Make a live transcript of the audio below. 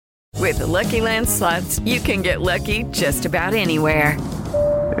With the Lucky Land Slots, you can get lucky just about anywhere.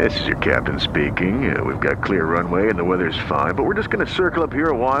 This is your captain speaking. We've got clear runway and the weather's fine, but we're just going to circle up here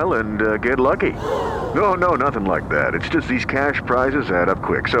a while and get lucky. No, nothing like that. It's just these cash prizes add up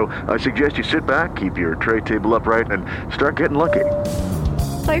quick. So I suggest you sit back, keep your tray table upright, and start getting lucky.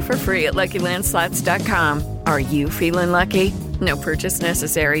 Play for free at LuckyLandSlots.com. Are you feeling lucky? No purchase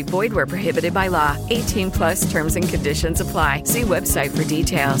necessary. Void where prohibited by law. 18+ terms and conditions apply. See website for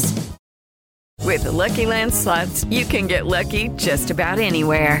details. With the Lucky Land Slots, you can get lucky just about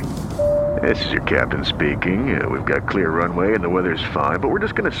anywhere. This is your captain speaking. We've got clear runway and the weather's fine, but we're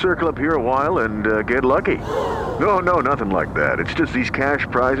just going to circle up here a while and get lucky. No, nothing like that. It's just these cash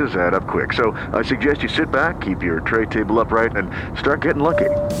prizes add up quick. So I suggest you sit back, keep your tray table upright, and start getting lucky.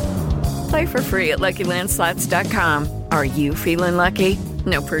 Play for free at LuckyLandSlots.com. Are you feeling lucky?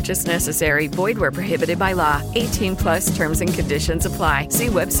 No purchase necessary. Void where prohibited by law. 18+ terms and conditions apply. See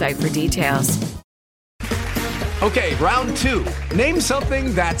website for details. Okay, round two. Name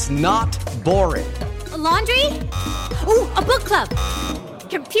something that's not boring. A laundry? Ooh, a book club.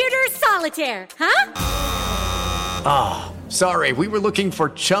 Computer solitaire, huh? Ah, sorry, we were looking for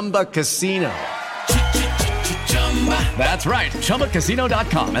Chumba Casino. That's right,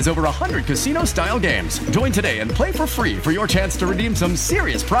 ChumbaCasino.com has over 100 casino-style games. Join today and play for free for your chance to redeem some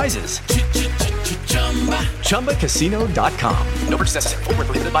serious prizes. ChumbaCasino.com. No purchase necessary. Void where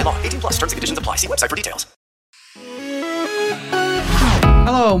prohibited by law. 18+ terms and conditions apply. See website for details.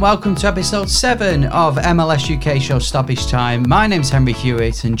 Hello and welcome to episode 7 of MLS UK show Stoppage Time. My name's Henry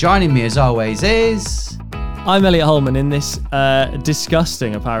Hewitt and joining me as always is... I'm Elliot Holman in this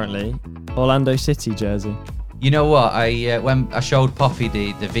disgusting, apparently, Orlando City jersey. You know what, when I showed Poppy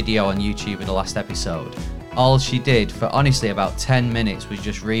the video on YouTube of the last episode, all she did for honestly about 10 minutes was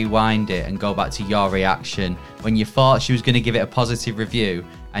just rewind it and go back to your reaction when you thought she was going to give it a positive review,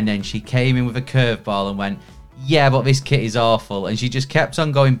 and then she came in with a curveball and went, yeah, but this kit is awful, and she just kept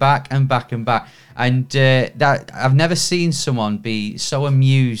on going back and back and back, and that I've never seen someone be so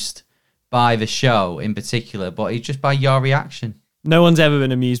amused by the show in particular, but it's just by your reaction. No one's ever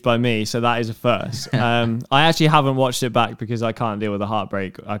been amused by me, so that is a first. I actually haven't watched it back because I can't deal with the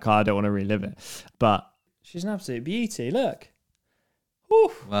heartbreak. I don't want to relive it. But she's an absolute beauty. Look.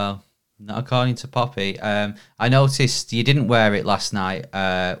 Whew. Well, not according to Poppy. I noticed you didn't wear it last night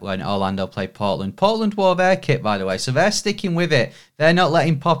when Orlando played Portland. Portland wore their kit, by the way, so they're sticking with it. They're not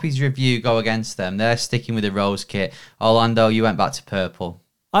letting Poppy's review go against them. They're sticking with the rose kit. Orlando, you went back to purple.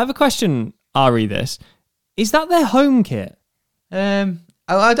 I have a question, Ari, this. Is that their home kit?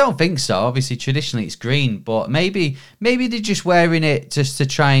 I don't think so. Obviously, traditionally it's green, but maybe they're just wearing it just to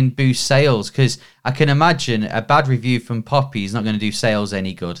try and boost sales, because I can imagine a bad review from Poppy is not going to do sales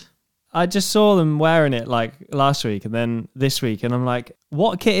any good. I just saw them wearing it like last week and then this week, and I'm like,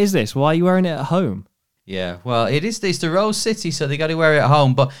 what kit is this? Why are you wearing it at home? Yeah, well, it's the Rose City, so they got to wear it at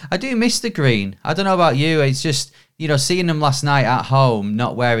home, but I do miss the green. I don't know about you. It's just, seeing them last night at home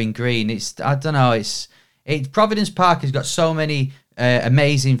not wearing green, I don't know, Providence Park has got so many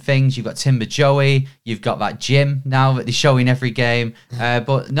amazing things. You've got Timber Joey, you've got that gym now that they show in every game,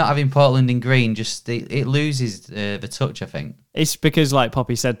 but not having Portland in green, just it loses the touch, I think. It's because, like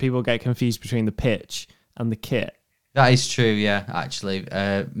Poppy said, people get confused between the pitch and the kit. That is true, yeah, actually.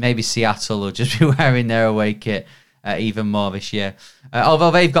 Maybe Seattle will just be wearing their away kit even more this year.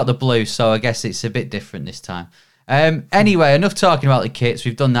 Although they've got the blue, so I guess it's a bit different this time. Anyway, enough talking about the kits.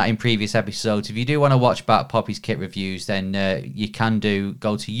 We've done that in previous episodes. If you do want to watch back Poppy's kit reviews, then you can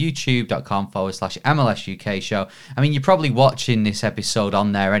go to youtube.com/MLS UK show. I mean, you're probably watching this episode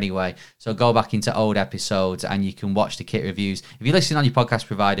on there anyway, so go back into old episodes and you can watch the kit reviews. If you're listening on your podcast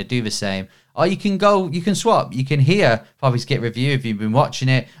provider, do the same. Or you can swap. You can hear Poppy's kit review if you've been watching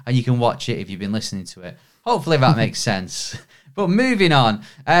it, and you can watch it if you've been listening to it. Hopefully that makes sense. But moving on,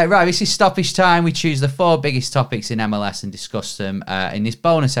 right, this is Stoppage Time. We choose the 4 biggest topics in MLS and discuss them in this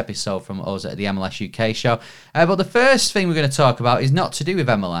bonus episode from us at the MLS UK show. But the first thing we're going to talk about is not to do with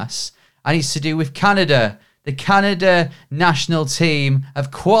MLS, and it's to do with Canada. The Canada national team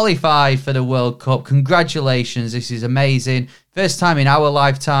have qualified for the World Cup. Congratulations, this is amazing. First time in our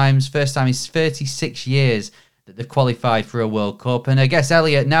lifetimes, first time in 36 years that they've qualified for a World Cup. And I guess,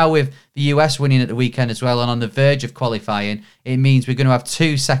 Elliot, now with the US winning at the weekend as well and on the verge of qualifying, it means we're going to have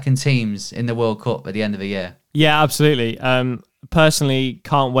 2 second teams in the World Cup at the end of the year. Yeah, absolutely. Personally,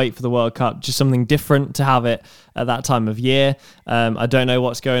 can't wait for the World Cup. Just something different to have it at that time of year. I don't know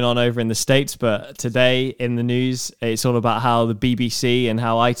what's going on over in the States, but today in the news, it's all about how the BBC and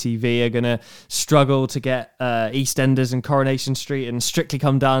how ITV are going to struggle to get EastEnders and Coronation Street and Strictly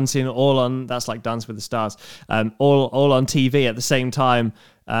Come Dancing all on, that's like Dance with the Stars, all on TV at the same time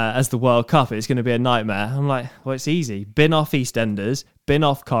as the World Cup. It's going to be a nightmare. I'm like, well, it's easy. Bin off EastEnders, bin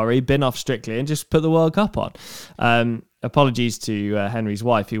off Corrie, bin off Strictly, and just put the World Cup on. Apologies to Henry's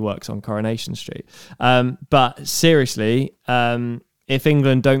wife, who works on Coronation Street. But seriously, if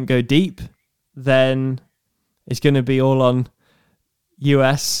England don't go deep, then it's going to be all on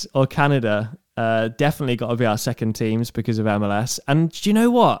US or Canada. Definitely got to be our second teams because of MLS. And do you know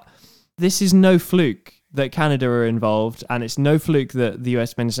what? This is no fluke that Canada are involved, and it's no fluke that the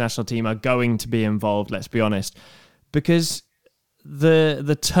US men's national team are going to be involved, let's be honest, because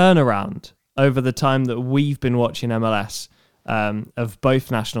the turnaround over the time that we've been watching MLS of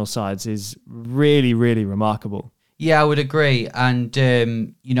both national sides is really, really remarkable. Yeah, I would agree. And,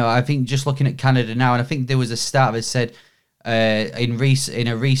 I think just looking at Canada now, and I think there was a stat that said in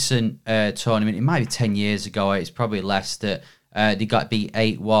a recent tournament, it might be 10 years ago, it's probably less, that they got beat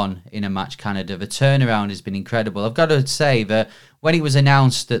 8-1 in a match, Canada. The turnaround has been incredible. I've got to say that when it was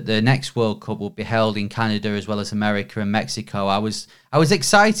announced that the next World Cup will be held in Canada as well as America and Mexico, I was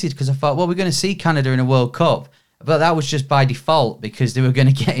excited because I thought, well, we're going to see Canada in a World Cup. But that was just by default because they were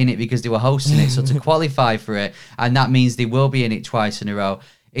going to get in it because they were hosting it. So to qualify for it, and that means they will be in it twice in a row,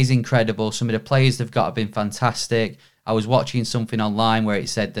 is incredible. Some of the players they've got have been fantastic. I was watching something online where it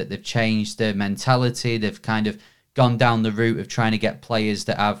said that they've changed their mentality. They've kind of gone down the route of trying to get players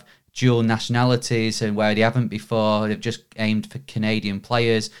that have dual nationalities and where they haven't before. They've just aimed for Canadian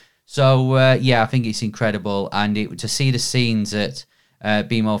players. So, I think it's incredible. And to see the scenes at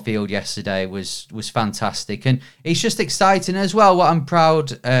BMO Field yesterday was fantastic. And it's just exciting as well. What I'm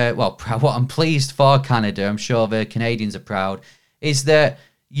what I'm pleased for Canada, I'm sure the Canadians are proud, is that,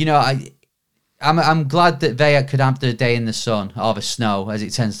 I'm glad that they could have the day in the sun or the snow, as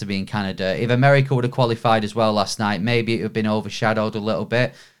it tends to be in Canada. If America would have qualified as well last night, maybe it would have been overshadowed a little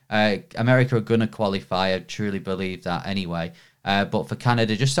bit. America are going to qualify. I truly believe that anyway. But for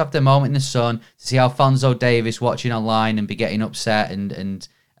Canada, just to have the moment in the sun, to see Alphonso Davies watching online and be getting upset and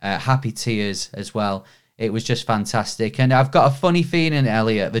happy tears as well. It was just fantastic. And I've got a funny feeling,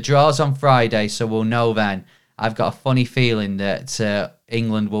 Elliot, the draw's on Friday, so we'll know then. I've got a funny feeling that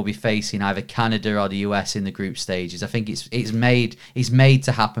England will be facing either Canada or the US in the group stages. I think it's made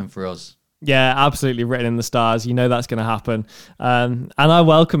to happen for us. Yeah, absolutely written in the stars. You know that's going to happen. And I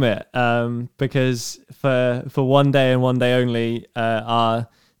welcome it because for one day and one day only, our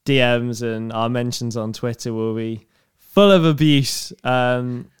DMs and our mentions on Twitter will be full of abuse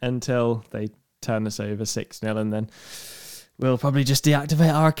until they turn us over 6-0, and then we'll probably just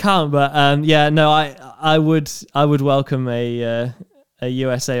deactivate our account. But I would welcome a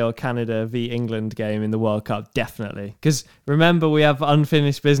USA or Canada v England game in the World Cup, definitely. Because remember, we have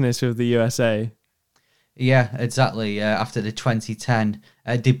unfinished business with the USA. Yeah, exactly. After the 2010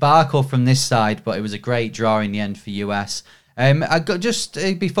 debacle from this side, but it was a great draw in the end for US. I got just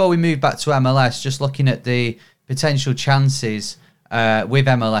before we move back to MLS, just looking at the potential chances with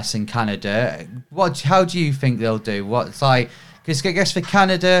MLS and Canada. How do you think they'll do? Because I guess for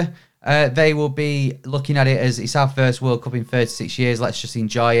Canada, they will be looking at it as it's our first World Cup in 36 years. Let's just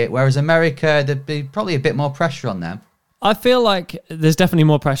enjoy it. Whereas America, there'd be probably a bit more pressure on them. I feel like there's definitely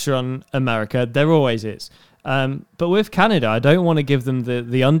more pressure on America. There always is. But with Canada, I don't want to give them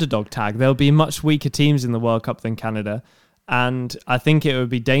the underdog tag. There'll be much weaker teams in the World Cup than Canada. And I think it would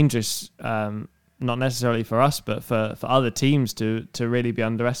be dangerous, not necessarily for us, but for other teams to really be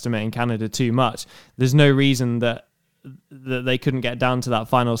underestimating Canada too much. There's no reason that they couldn't get down to that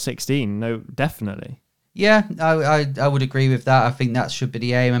final 16. No, definitely. Yeah, I would agree with that. I think that should be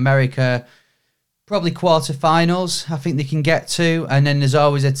the aim. America, probably quarterfinals, I think they can get to. And then there's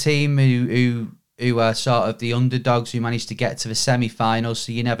always a team who are sort of the underdogs who manage to get to the semi-finals.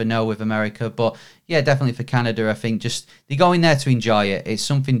 So you never know with America. But yeah, definitely for Canada, I think just they go in there to enjoy it. It's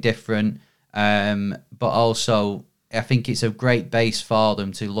something different. But also, I think it's a great base for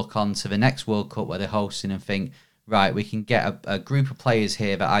them to look on to the next World Cup where they're hosting and think, right, we can get a group of players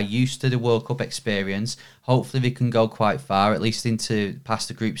here that are used to the World Cup experience. Hopefully they can go quite far, at least into past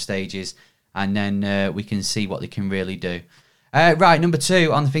the group stages, and then we can see what they can really do. Right, number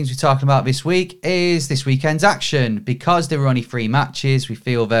 2 on the things we're talking about this week is this weekend's action. Because there were only 3 matches, we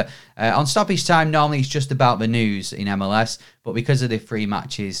feel that on stoppage time, normally it's just about the news in MLS, but because of the 3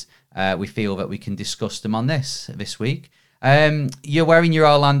 matches, we feel that we can discuss them on this week. You're wearing your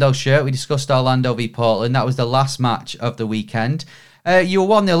Orlando shirt. We discussed Orlando v Portland. That was the last match of the weekend. You were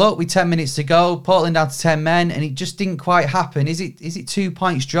 1-0 up with 10 minutes to go. Portland down to 10 men, and it just didn't quite happen. Is it 2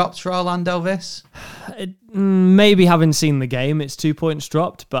 points dropped for Orlando, this? Maybe having seen the game, it's 2 points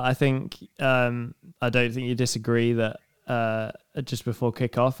dropped, but I think I don't think you disagree that just before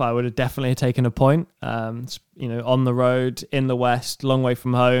kickoff, I would have definitely taken a point. On the road in the West, long way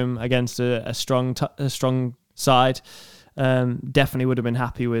from home against a strong side. Definitely would have been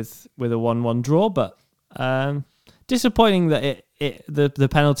happy with a 1-1 draw, but disappointing that the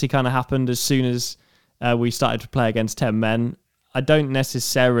penalty kind of happened as soon as we started to play against 10 men. I don't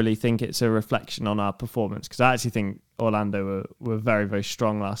necessarily think it's a reflection on our performance, because I actually think Orlando were very, very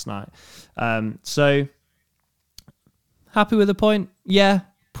strong last night. So happy with the point? Yeah,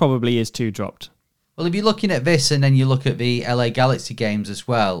 probably is 2 dropped. Well, if you're looking at this and then you look at the LA Galaxy games as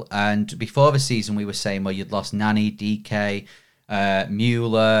well, and before the season we were saying, well, you'd lost Nani, DK,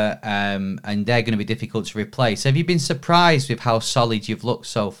 Mueller, and they're going to be difficult to replace. Have you been surprised with how solid you've looked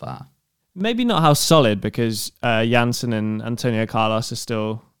so far? Maybe not how solid, because Janssen and Antonio Carlos are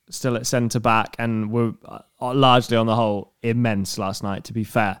still at centre-back and were largely, on the whole, immense last night, to be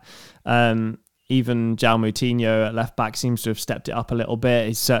fair. Even João Moutinho at left-back seems to have stepped it up a little bit.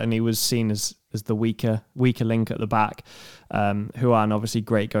 He certainly was seen as the weaker link at the back. Juan, obviously,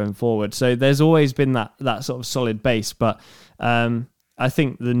 great going forward. So there's always been that sort of solid base, but I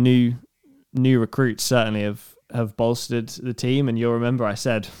think the new recruits certainly have bolstered the team. And you'll remember I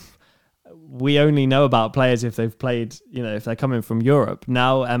said, we only know about players if they've played, if they're coming from Europe.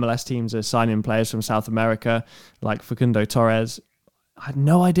 Now MLS teams are signing players from South America, like Facundo Torres. I had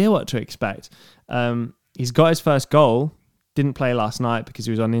no idea what to expect. He's got his first goal. Didn't play last night because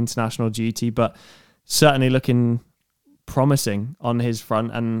he was on international duty, but certainly looking promising on his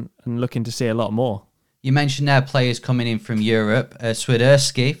front and looking to see a lot more. You mentioned there players coming in from Europe.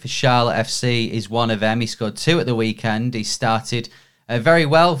 Swiderski for Charlotte FC is one of them. He scored 2 at the weekend. He started very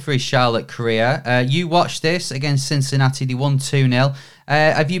well for his Charlotte career. You watched this against Cincinnati. They won 2-0.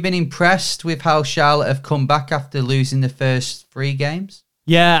 Have you been impressed with how Charlotte have come back after losing the first 3 games?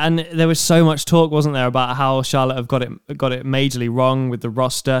 Yeah, and there was so much talk, wasn't there, about how Charlotte have got it majorly wrong with the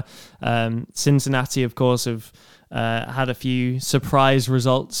roster. Cincinnati, of course, have had a few surprise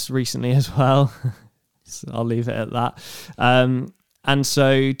results recently as well. So I'll leave it at that. And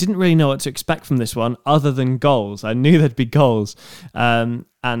so didn't really know what to expect from this one other than goals. I knew there'd be goals. And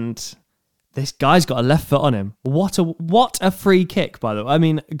this guy's got a left foot on him. What a free kick, by the way. I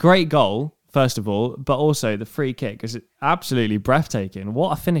mean, great goal, first of all, but also the free kick is absolutely breathtaking.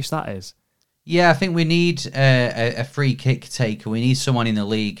 What a finish that is. Yeah, I think we need a free kick taker. We need someone in the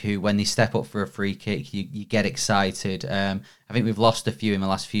league who, when they step up for a free kick, you get excited. I think we've lost a few in the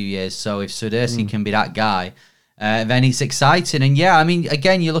last few years. So if Swiderski can be that guy, then it's exciting. And yeah, I mean,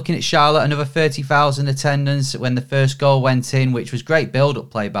 again, you're looking at Charlotte, another 30,000 attendance when the first goal went in, which was great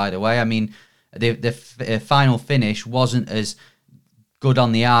build-up play, by the way. I mean, the final finish wasn't as good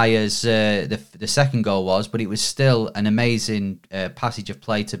on the eye as the second goal was, but it was still an amazing passage of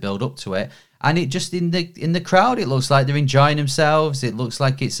play to build up to it. And it just in the crowd, it looks like they're enjoying themselves. It looks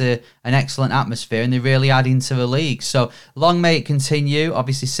like it's an excellent atmosphere, and they're really adding to the league. So long may it continue.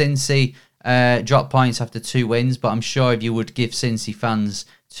 Obviously, Cincy dropped points after 2 wins, but I'm sure if you would give Cincy fans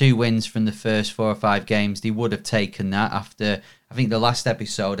 2 wins from the first 4 or 5 games, they would have taken that. After, I think the last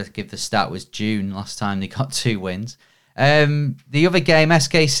episode, I give the stat was June last time they got 2 wins. The other game,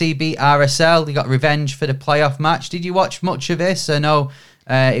 SKC beat RSL. They got revenge for the playoff match. Did you watch much of this? I know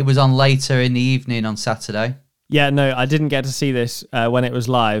it was on later in the evening on Saturday. Yeah, no, I didn't get to see this when it was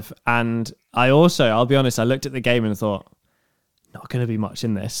live. And I'll be honest, I looked at the game and thought, not going to be much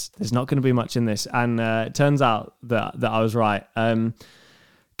in this. There's not going to be much in this. And it turns out that I was right.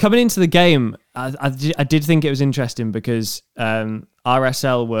 Coming into the game, I did think it was interesting because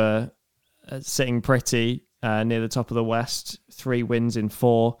RSL were sitting pretty near the top of the West, 3 wins in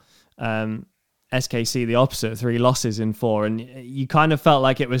 4. SKC the opposite, 3 losses in 4, and you kind of felt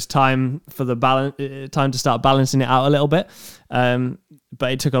like it was time for time to start balancing it out a little bit.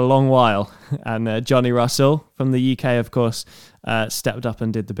 But it took a long while, and Johnny Russell from the UK, of course, stepped up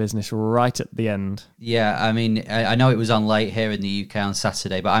and did the business right at the end. Yeah, I mean, I know it was on late here in the UK on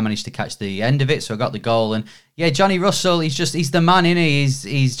Saturday, but I managed to catch the end of it, so I got the goal. And yeah, Johnny Russell, he's the man, isn't he?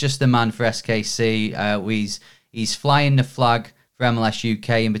 He's just the man for SKC. He's flying the flag for MLS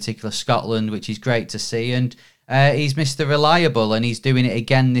UK, in particular Scotland, which is great to see. And he's Mr. Reliable, and he's doing it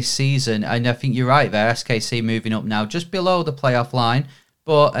again this season. And I think you're right there, SKC moving up now just below the playoff line.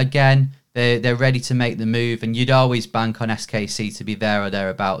 But again, they're ready to make the move, and you'd always bank on SKC to be there or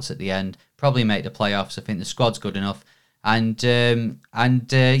thereabouts at the end. Probably make the playoffs. I think the squad's good enough. And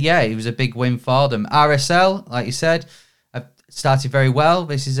yeah, it was a big win for them. RSL, like you said, have started very well.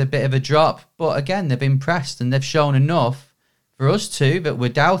 This is a bit of a drop. But again, they've impressed, and they've shown enough for us too, that we're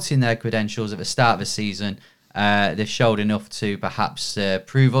doubting their credentials at the start of the season. they've showed enough to perhaps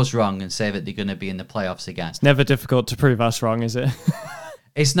prove us wrong and say that they're going to be in the playoffs again. It's never difficult to prove us wrong, is it?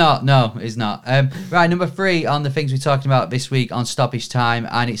 It's not. No, it's not. Right, number 3 on the things we're talking about this week on Stoppage Time,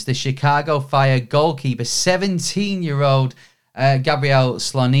 and it's the Chicago Fire goalkeeper, 17-year-old Gabriel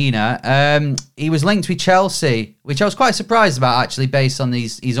Slonina. He was linked with Chelsea, which I was quite surprised about, actually, based on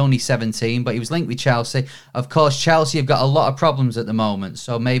he's only 17, but he was linked with Chelsea. Of course, Chelsea have got a lot of problems at the moment,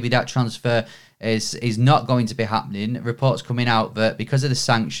 so maybe that transfer is not going to be happening. Reports coming out that because of the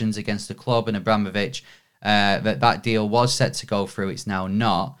sanctions against the club and Abramovich, that deal was set to go through. It's now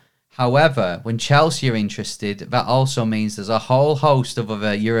not. However, when Chelsea are interested, that also means there's a whole host of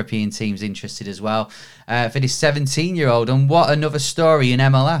other European teams interested as well for this 17-year-old. And what another story in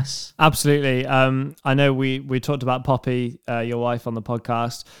MLS. Absolutely. I know we talked about Poppy, your wife, on the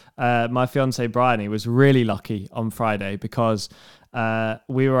podcast. My fiance Brian, he was really lucky on Friday because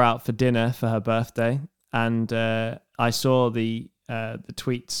we were out for dinner for her birthday, and I saw the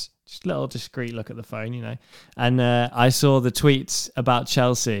tweets. Just a little discreet look at the phone, you know. And I saw the tweets about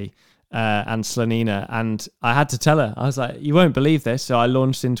Chelsea and Slonina, and I had to tell her. I was like, you won't believe this. So I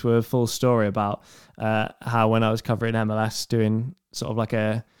launched into a full story about how when I was covering MLS, doing sort of like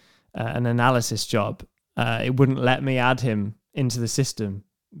an analysis job, it wouldn't let me add him into the system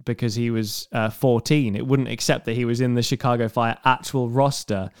because he was 14. It wouldn't accept that he was in the Chicago Fire actual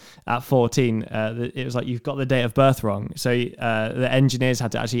roster at 14. It was like, you've got the date of birth wrong. So the engineers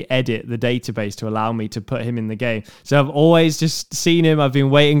had to actually edit the database to allow me to put him in the game. So I've always just seen him. I've been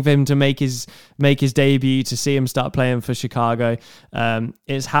waiting for him to make his debut, to see him start playing for Chicago.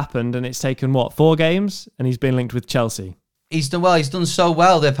 It's happened, and it's taken, 4 games? And he's been linked with Chelsea. He's done well. He's done so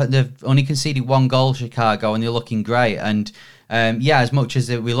well. They've only conceded 1 goal, Chicago, and they're looking great. And as much as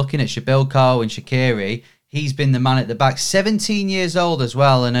we're looking at Shabilko and Shaqiri, he's been the man at the back. 17 years old as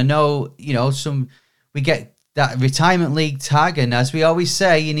well. And I know, we get that retirement league tag. And as we always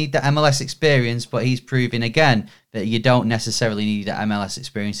say, you need the MLS experience. But he's proving again that you don't necessarily need the MLS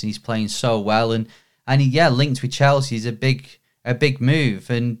experience. And he's playing so well. And linked with Chelsea is a big move.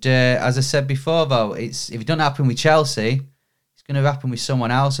 And as I said before, though, if it doesn't happen with Chelsea, it's going to happen with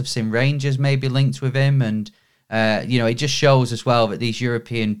someone else. I've seen Rangers maybe linked with him. And it just shows as well that these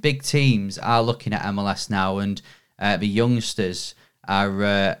European big teams are looking at MLS now, and the youngsters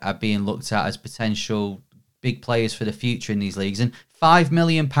are being looked at as potential big players for the future in these leagues. And £5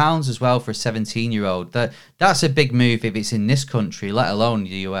 million as well for a 17-year-old. That's a big move if it's in this country, let alone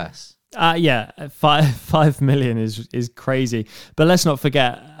the US. 5 million is crazy. But let's not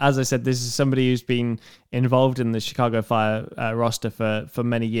forget, as I said, this is somebody who's been involved in the Chicago Fire roster for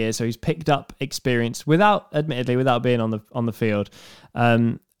many years, so he's picked up experience without being on the field.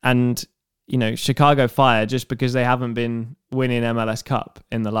 And Chicago Fire, just because they haven't been winning MLS Cup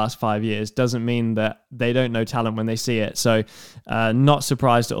in the last 5 years, doesn't mean that they don't know talent when they see it. So, not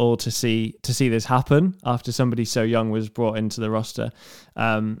surprised at all to see this happen after somebody so young was brought into the roster.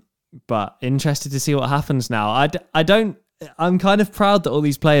 But interested to see what happens now. I'm kind of proud that all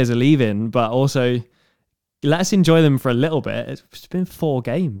these players are leaving, but also let's enjoy them for a little bit. It's been 4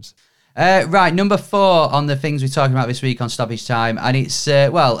 games. Right, number 4 on the things we're talking about this week on Stoppage Time, and it's a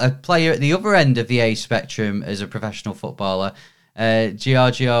player at the other end of the age spectrum as a professional footballer,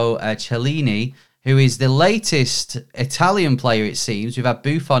 Giorgio Chiellini, who is the latest Italian player, it seems. We've had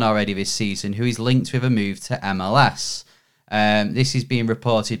Buffon already this season, who is linked with a move to MLS. This is being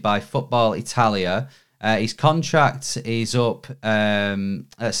reported by Football Italia. His contract is up, in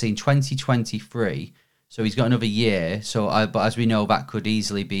 2023. So he's got another year. But as we know, that could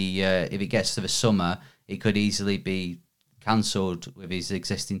easily be, if it gets to the summer, it could easily be cancelled with his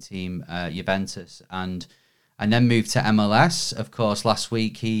existing team, Juventus, and then move to MLS. Of course, last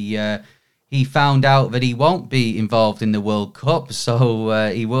week he found out that he won't be involved in the World Cup, so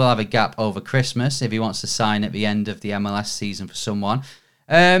he will have a gap over Christmas if he wants to sign at the end of the MLS season for someone.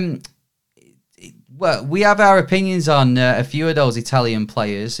 Well, we have our opinions on a few of those Italian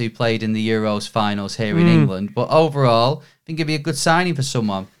players who played in the Euros finals here in England, but overall, I think it'd be a good signing for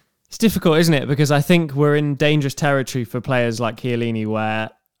someone. It's difficult, isn't it? Because I think we're in dangerous territory for players like Chiellini,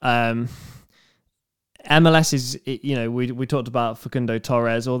 where MLS is, we talked about Facundo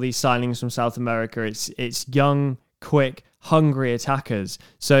Torres, all these signings from South America. It's young, quick, hungry attackers.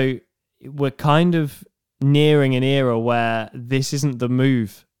 So we're kind of nearing an era where this isn't the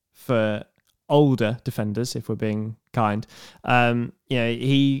move for older defenders, if we're being kind.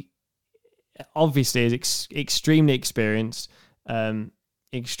 He obviously is extremely experienced,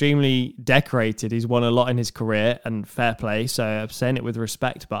 extremely decorated. He's won a lot in his career, and fair play. So I'm saying it with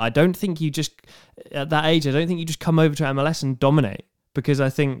respect, but I don't think you just, at that age, I don't think you just come over to MLS and dominate, because I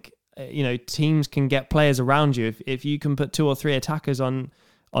think teams can get players around you. If you can put 2 or 3 attackers on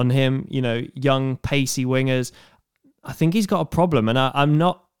him, young, pacey wingers, I think he's got a problem. And I'm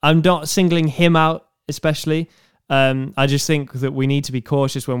not singling him out especially. I just think that we need to be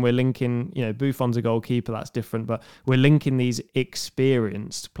cautious when we're linking, Buffon's a goalkeeper, that's different, but we're linking these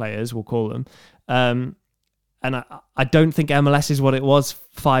experienced players, we'll call them. And I don't think MLS is what it was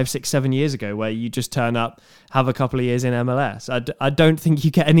 5, 6, 7 years ago, where you just turn up, have a couple of years in MLS. I don't think you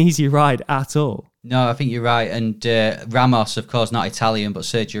get an easy ride at all. No, I think you're right. And Ramos, of course, not Italian, but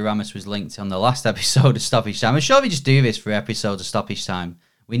Sergio Ramos was linked on the last episode of Stoppage Time. I'm sure we just do this for episodes of Stoppage Time.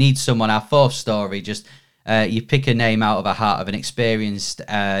 We need someone, our 4th story, just you pick a name out of a hat of an experienced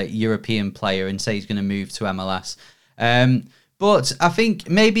European player and say he's going to move to MLS. But I think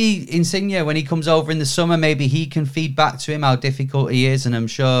maybe Insigne, when he comes over in the summer, maybe he can feed back to him how difficult he is. And I'm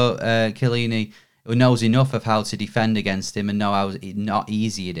sure Chiellini knows enough of how to defend against him and know how not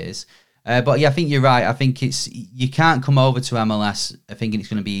easy it is. But yeah, I think you're right. I think you can't come over to MLS thinking it's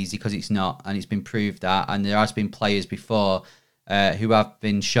going to be easy, because it's not. And it's been proved that. And there has been players before who have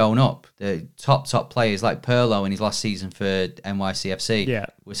been shown up. The top players like Pirlo in his last season for NYCFC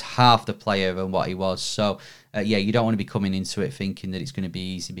was half the player than what he was. So you don't want to be coming into it thinking that it's going to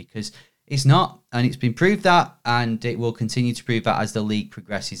be easy, because it's not. And it's been proved that, and it will continue to prove that as the league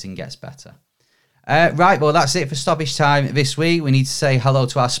progresses and gets better. Right, well, that's it for Stoppage Time this week. We need to say hello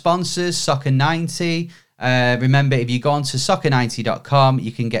to our sponsors, Soccer90. Remember, if you go on to soccer90.com,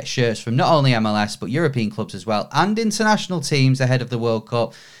 you can get shirts from not only MLS, but European clubs as well, and international teams ahead of the World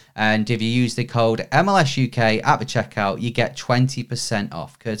Cup. And if you use the code MLSUK at the checkout, you get 20%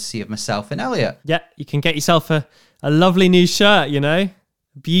 off, courtesy of myself and Elliot. Yeah, you can get yourself a lovely new shirt,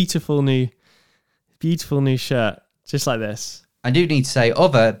 Beautiful new shirt, just like this. I do need to say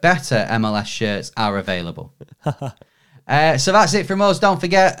other better MLS shirts are available. So that's it from us. Don't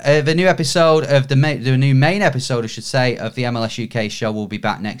forget, the new episode of the new main episode, I should say, of the MLS UK show will be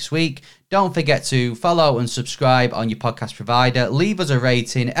back next week. Don't forget to follow and subscribe on your podcast provider. Leave us a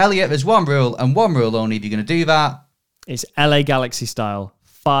rating. Elliot, there's one rule, and one rule only if you're going to do that. It's LA Galaxy style.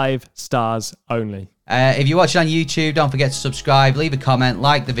 5 stars only. If you're watching on YouTube, don't forget to subscribe, leave a comment,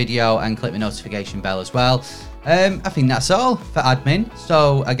 like the video, and click the notification bell as well. I think that's all for admin.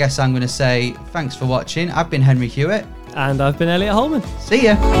 So I guess I'm going to say thanks for watching. I've been Henry Hewitt. And I've been Elliot Holman. See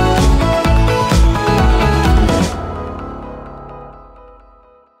ya.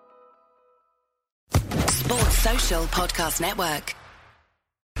 Sports Social Podcast Network.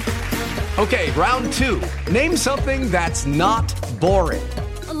 Okay, round 2. Name something that's not boring.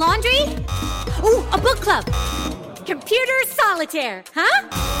 A laundry? Ooh, a book club. Computer solitaire,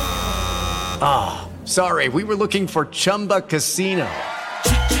 huh? Sorry, we were looking for Chumba Casino.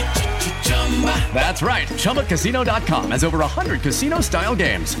 That's right. ChumbaCasino.com has over 100 casino-style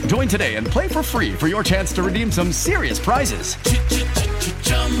games. Join today and play for free for your chance to redeem some serious prizes.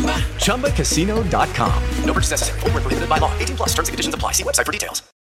 ChumbaCasino.com. No purchase necessary. Void where prohibited by law. 18+ terms and conditions apply. See website for details.